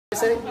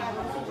say?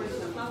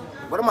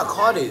 What am I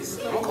call this?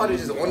 I'm gonna call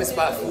this just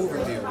on-the-spot food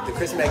review, the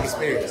Chris Mack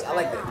Experience. I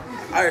like that.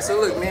 All right, so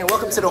look, man,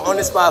 welcome to the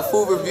on-the-spot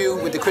food review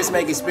with the Chris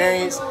Mack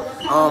Experience.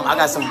 I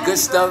got some good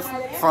stuff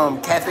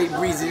from Cafe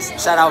Breezes.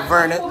 Shout out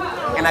Verna.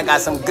 And I got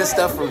some good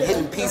stuff from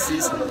Hidden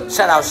Pieces.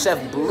 Shout out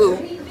Chef Blue.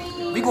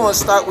 We gonna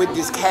start with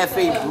this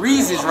Cafe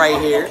Breezes right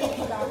here.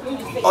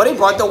 Oh, they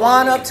brought the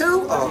wine up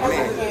too? Oh,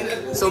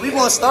 man. So we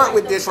gonna start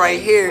with this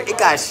right here. It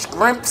got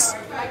shrimps.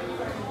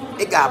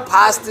 It got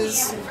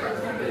pastas.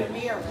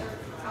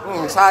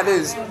 Try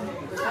this.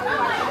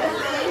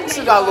 This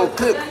got a little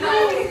cook. A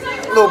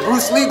little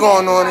Bruce Lee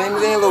going on. And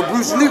then a little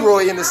Bruce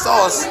Leroy in the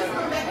sauce.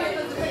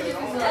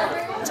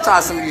 Let's try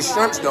some of these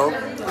shrimps though.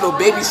 Little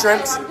baby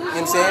shrimps. You know what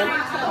I'm saying?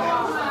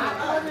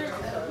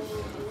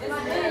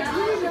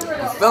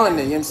 I'm feeling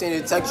it. You know what I'm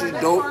saying? The texture's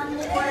dope.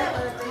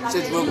 You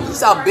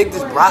see how big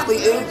this broccoli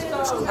is?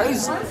 It's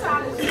crazy.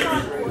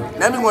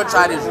 Now we gonna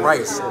try this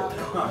rice.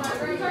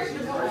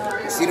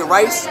 See the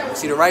rice?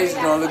 See the rice?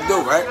 It's gonna look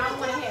dope, right?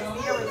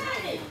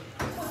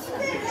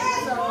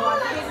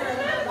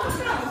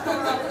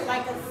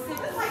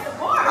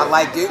 I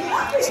like it.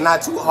 It's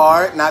not too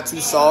hard, not too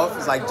soft.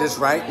 It's like just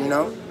right, you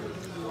know?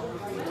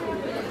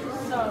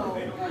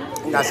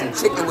 Got some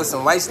chicken with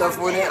some white stuff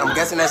on it. I'm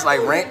guessing that's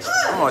like ranch.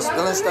 Come on,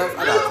 spilling stuff.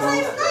 I got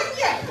cool.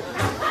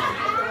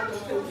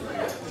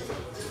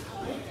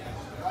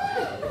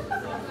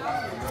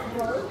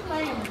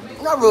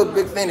 I'm not a real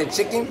big fan of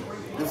chicken.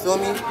 You feel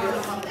me?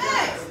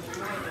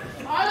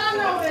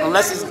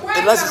 Unless it's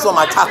on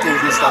my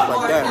tacos and stuff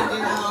like that.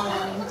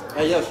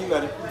 Hey, yo, she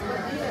got it.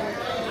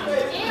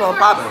 It's on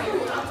popping.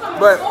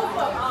 But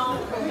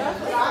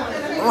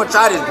I'm gonna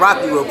try this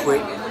broccoli real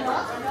quick.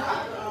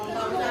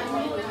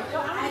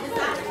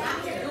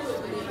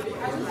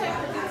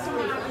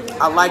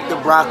 I like the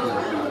broccoli.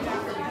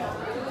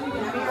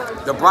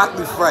 The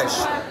broccoli fresh.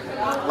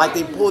 Like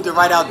they pulled it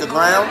right out the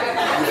ground.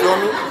 You feel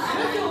me?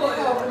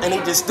 And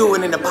they just threw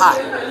it in the pot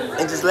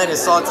and just let it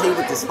saute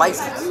with the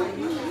spices.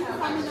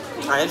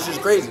 Alright, it's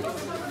just crazy.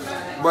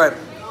 But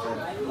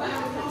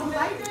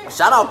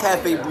shout out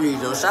Cafe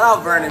Breeze, yo. Shout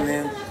out Vernon,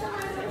 man.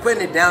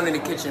 Putting it down in the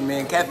kitchen,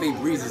 man. Cafe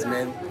Breezes,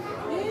 man.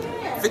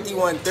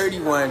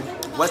 5131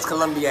 West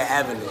Columbia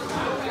Avenue.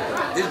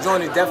 This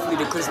joint is definitely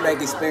the Chris Mack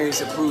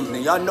Experience approved.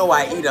 And y'all know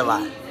I eat a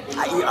lot.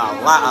 I eat a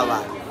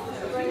lot.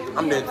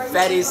 I'm the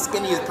fattest,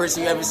 skinniest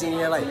person you ever seen in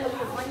your life.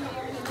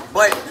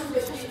 But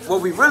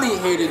what we really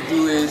here to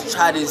do is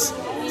try this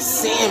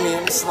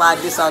salmon, slide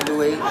this out the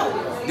way.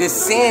 This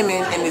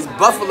salmon and this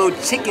buffalo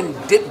chicken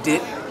dip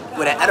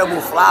with an edible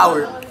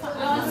flour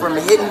from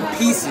Hidden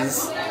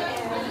Pieces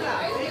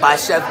by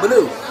Chef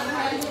Blue.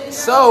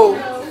 So,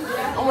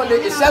 I wonder,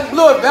 is Chef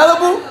Blue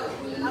available?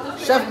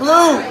 Chef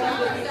Blue.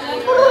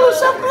 Ooh,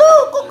 Chef Blue,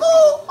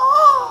 cuckoo.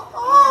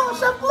 Oh,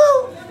 Chef Blue.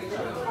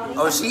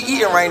 Oh, she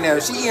eating right now.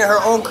 She eating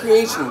her own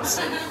creations.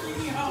 You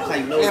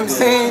know what I'm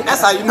saying?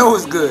 That's how you know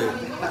it's good. You know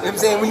what I'm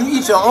saying? When you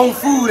eat your own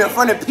food in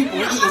front of people,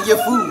 you're eating your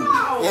food. You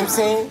know what I'm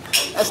saying?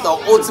 That's the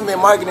ultimate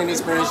marketing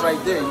experience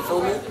right there. You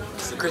feel me?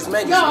 It's the Chris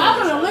Mack experience. No, I'm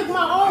gonna lick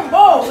my own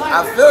bowl.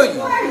 I feel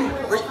you.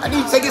 I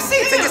need to take a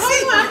seat. Take a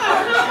seat.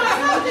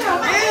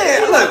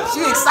 Yeah, look,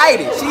 she's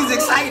excited. She's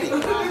excited.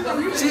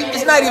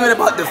 It's not even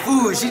about the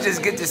food. She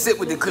just get to sit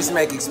with the Chris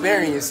Mack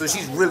Experience, so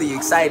she's really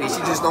excited. She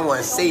just don't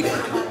want to say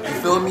that. You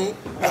feel me?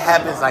 It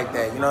happens like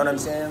that. You know what I'm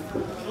saying?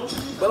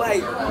 But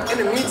like, in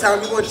the meantime,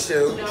 we gonna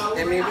chill.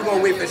 I mean, we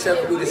gonna wait for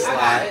Chef Blue to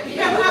slide.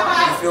 You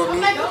feel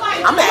me?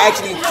 I'm gonna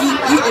actually keep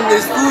eating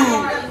this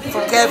food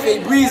from Cafe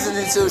Breezes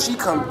until she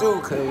come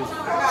through, cause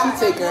she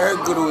taking her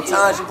good old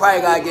time. She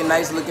probably gotta get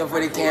nice looking for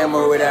the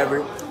camera or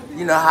whatever.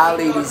 You know how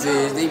ladies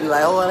is. They be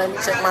like, oh, let me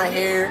check my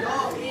hair.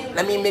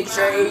 Let me make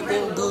sure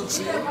everything Gucci.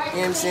 You know what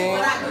I'm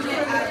saying?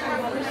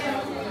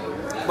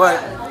 But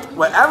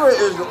whatever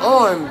is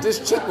on this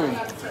chicken,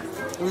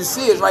 you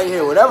see it right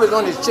here. Whatever's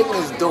on this chicken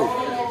is dope.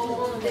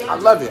 I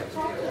love it.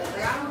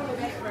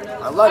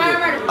 I love it.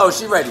 Oh,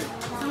 she ready.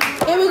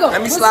 Here we go.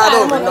 Let me slide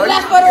over. No,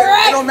 left or the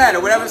right? it don't matter.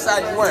 Whatever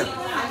side you want.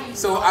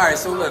 So, all right.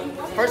 So look.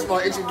 First of all,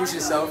 introduce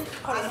yourself.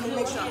 Hold on, let me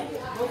make sure.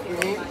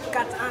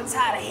 Got to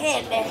untie the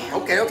head there.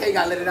 Okay.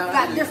 Gotta let it out.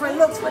 Got different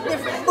looks for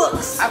different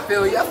books. I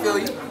feel you. I feel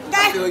you.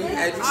 As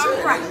you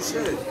should. Right. As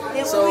you should.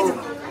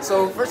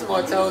 So first of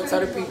all, tell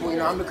the people, you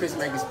know, I'm the Chris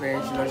Mack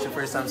Experience. You know, it's your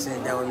first time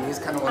sitting down with me. It's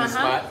kind of on the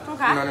spot. Okay. You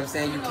know what I'm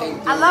saying? You came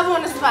through. I love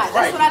on the spot.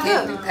 That's what I do. You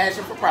came through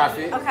Passion for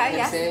Profit. Okay, You know what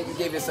I'm saying? You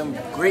gave us some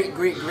great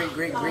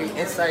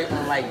insight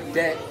on like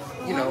debt.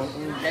 You know,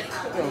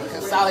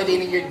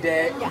 consolidating your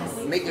debt, yes.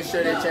 Making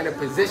sure that you're in a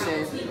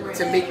position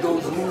to make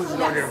those moves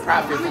in order to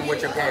profit from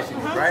what your passion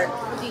is, right?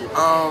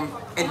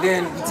 And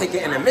then you take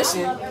it in a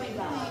mission,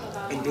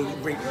 and then you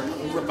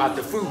whip out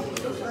the food.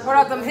 What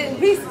are them hidden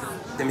pieces?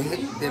 Them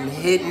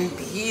hidden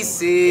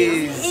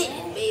pieces. It's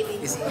hidden, baby.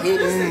 It's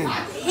hidden.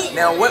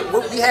 Now, what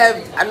we have?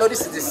 I know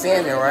this is the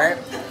salmon, right?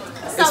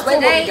 So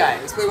Explain today, what we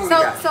got. Explain what we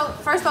got. So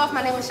first off,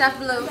 my name is Chef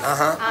Blue.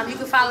 Uh-huh. You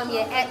can follow me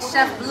at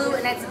Chef Blue,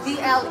 and that's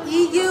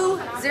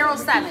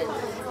BLEU07.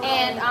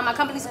 and my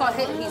company's called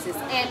Hidden Pieces.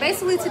 And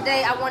basically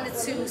today I wanted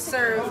to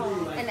serve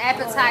an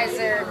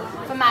appetizer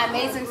for my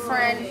amazing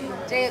friend,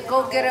 Jay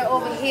Go Getter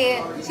over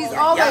here. She's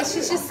always,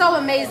 she's just so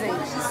amazing.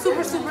 She's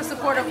super, super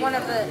supportive, one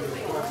of the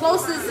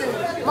closest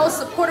and most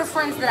supportive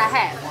friends that I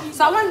have.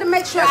 So I wanted to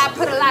make sure I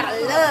put a lot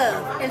of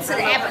love into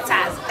the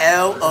appetizer.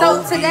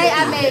 So today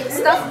I made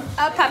stuffed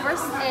peppers,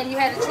 and you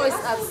had a choice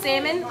of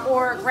salmon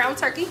or ground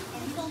turkey.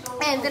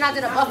 And then I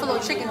did a buffalo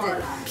chicken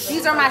dip.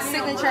 These are my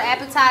signature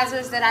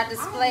appetizers that I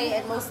display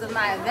at most of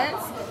my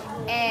events.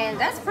 And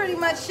that's pretty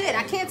much it.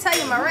 I can't tell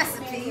you my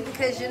recipe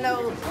because, you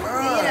know,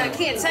 I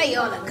can't tell you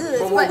all the goods.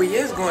 But what we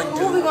is going to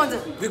do, what we going to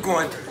do? We're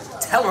going to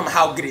tell them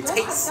how good it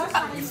tastes.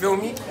 You feel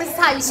me? This is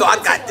how you So I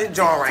got this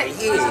joint right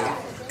here.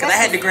 Because I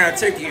had the ground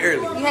turkey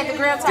early. You had the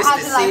ground turkey? This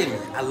is the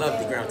salmon. I love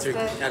the ground turkey.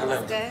 I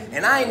love it.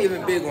 And I ain't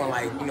even big on,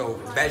 like, you know,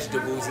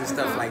 vegetables and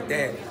stuff like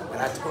that. But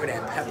I tore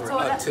that pepper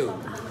up too.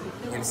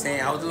 You know what I'm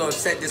saying? I was a little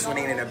upset this one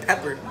ain't in a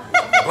pepper,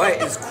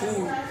 but it's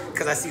cool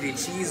because I see the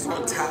cheese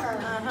on top,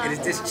 and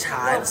it's just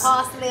chives.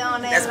 Parsley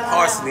on there. That's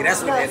parsley. That's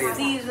what that is.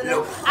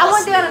 I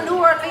went down to New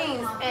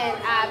Orleans and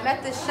I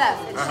met the chef,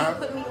 and she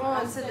put me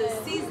on to the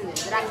seasoning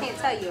that I can't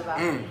tell you about.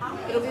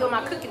 It'll be on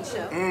my cooking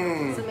show,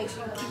 so make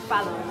sure you keep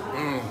following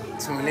me.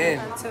 Tune in.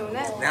 Tune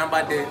in. Now I'm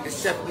about to,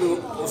 it's Chef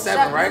Blue 07,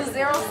 Chef right? Blue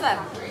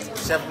 07.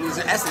 Chef Blue,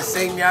 that's the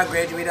same year I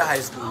graduated high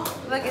school.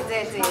 Look at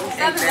that thing.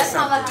 That's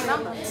my lucky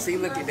number. See,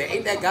 look at that.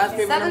 Ain't that God's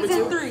favorite number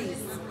too? 7s and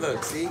 3s.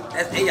 Look, see?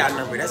 That's AI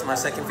number. That's my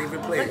second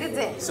favorite player. Look at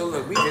that. So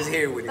look, we just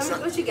here with it.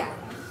 What you got?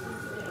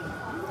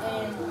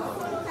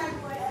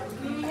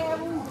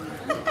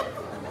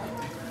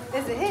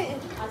 Is it hitting?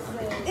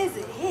 Is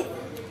it hitting?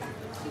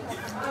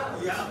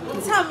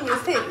 Tell me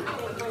it's hitting.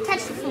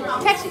 Catch the food.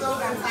 Catch it.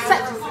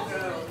 Touch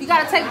it. You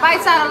gotta take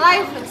bites out of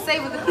life and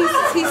savor the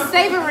pieces. He's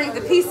savoring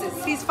the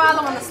pieces. He's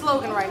following the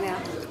slogan right now.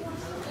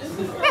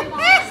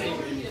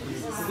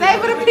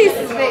 Savor the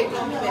pieces, baby.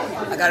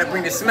 I gotta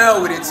bring the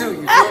smell with it too.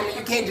 You feel me?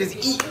 You can't just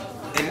eat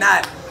and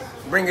not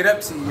bring it up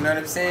to you. You know what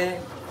I'm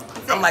saying?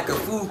 I'm like a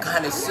food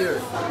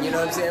connoisseur. You know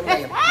what I'm saying? I'm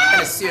like a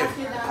connoisseur.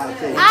 You know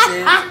what I'm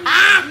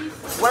saying?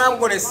 What I'm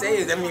gonna say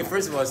is, I mean,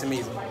 first of all, it's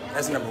amazing.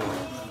 That's number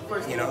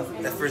one. You know,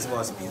 that first of all,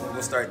 it's amazing.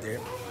 We'll start there.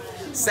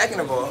 Second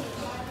of all,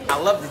 I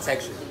love the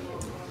texture.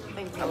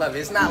 I love it.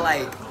 It's not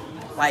like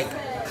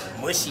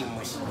mushy.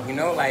 You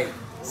know, like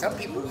some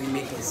people be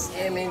making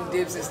salmon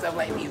dips and stuff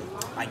like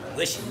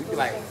mushy. You be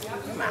like,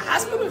 my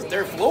hospital is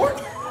third floor?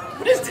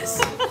 What is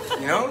this?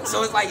 You know?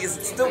 So it's like,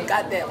 it's still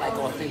got that like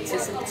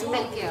authenticity to it.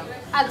 Thank you.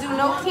 I do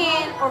no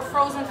canned or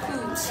frozen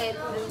foods.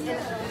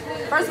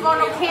 First of all,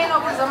 no can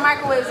ovens or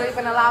microwaves are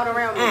even allowed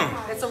around me.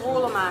 It's a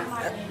rule of mine.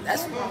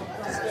 That's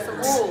It's a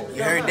rule.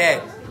 you heard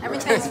that.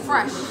 Everything's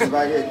fresh.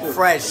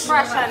 Fresh.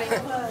 Fresh, honey.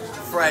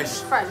 Fresh.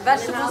 Fresh.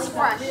 Vegetables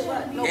fresh.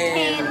 No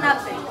canned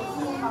nothing.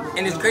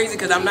 And it's crazy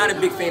because I'm not a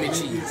big fan of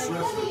cheese.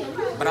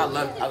 But I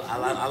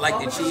like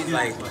the cheese,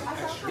 like,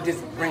 it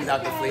just brings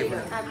out the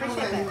flavor. I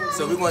appreciate that.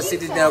 So we're going to sit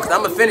this down, because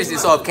I'm going to finish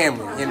this off camera,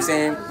 you know what I'm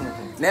saying?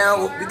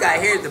 Now, we got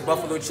here the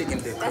buffalo chicken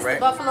dip, That's correct?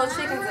 the buffalo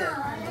chicken dip.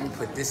 Let me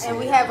put this And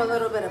in. we have a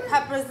little bit of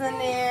peppers in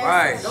there.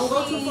 Right. Don't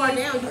go too far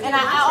down. And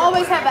I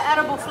always have an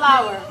edible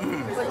flour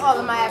with all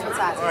of my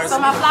appetizers. Right, so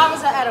my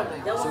flowers are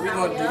edible. So we're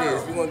going to do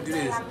this. We're going to do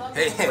this.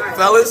 Hey,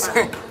 fellas,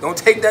 don't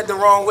take that the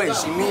wrong way.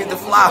 She means the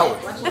flour.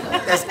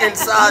 That's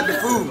inside the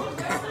food.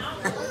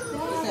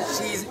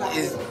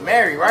 She's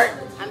married, right?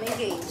 I'm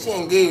engaged. She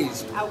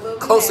engaged. I will be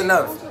Close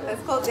married. enough.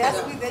 Let's go. You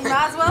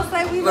might as well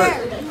say we Look,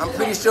 married. I'm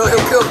pretty sure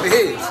he'll kill for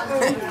his.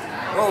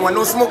 We don't want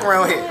no smoke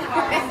around here.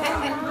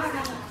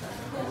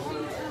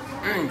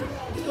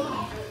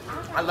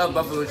 I love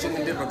buffalo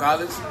chicken dip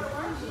regardless.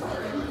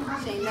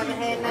 She ain't never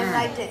had nothing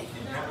like that.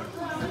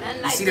 Nothing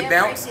You like see the that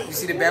bounce? right You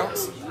see the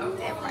bounce?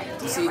 there. Right You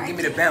there, see, right give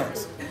me the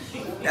bounce.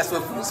 That's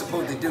what food's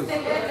supposed to do.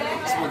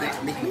 It's supposed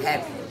to make you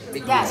happy,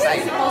 make you Yes, it's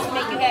excited. supposed to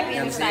make you happy You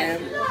know and what I'm saying?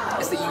 excited.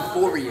 It's the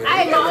euphoria.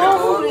 I ate my own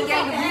food and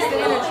gained a boost of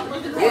energy.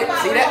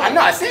 Yeah, see that? I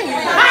know, I seen you.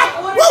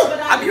 Woo!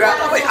 I'll be right.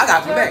 Wait, I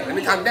gotta come back. Let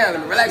me calm down.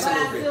 Let me relax a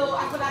little bit.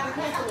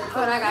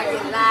 But I gotta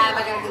get live.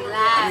 I gotta get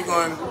live.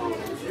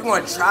 We're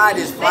gonna try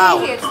this Stay flour.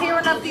 here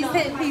tearing up these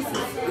hidden pieces.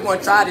 We're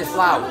gonna try this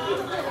flour.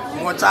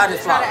 We're gonna try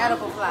this Try the flour.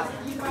 edible flour.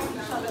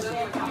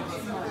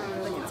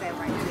 Look at that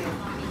right there.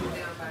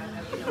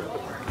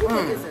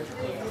 What is it?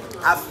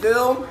 I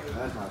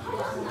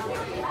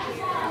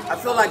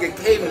feel like a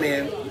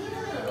caveman.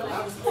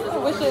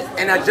 Which is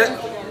And I just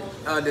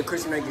the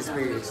Christian Make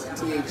Experience.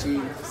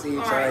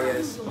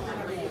 THECHRIS.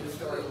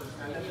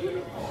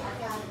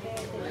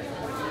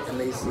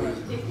 Amazing.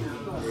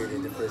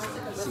 The first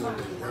one.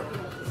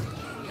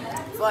 I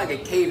feel like a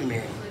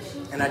caveman.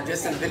 And I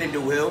just invented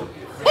the wheel.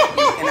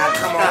 And I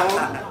come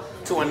home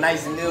to a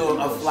nice meal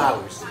of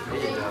flowers.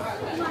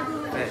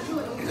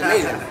 It's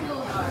amazing.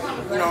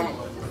 You know,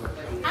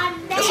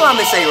 that's what I'm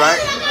gonna say,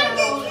 right?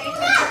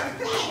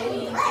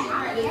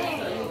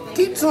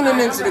 Keep tuning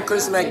into the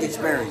Chris Mack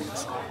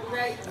Experience.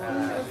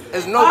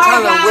 There's no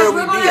telling where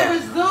we be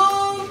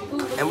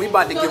at. And we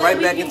about to get right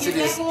back into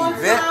this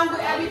event.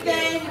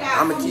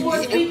 I'm gonna keep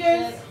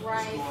eating.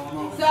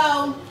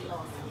 So,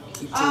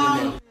 Keep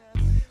tuning in.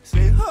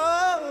 Say, You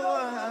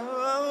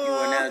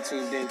are now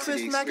tuned in to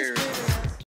the experience.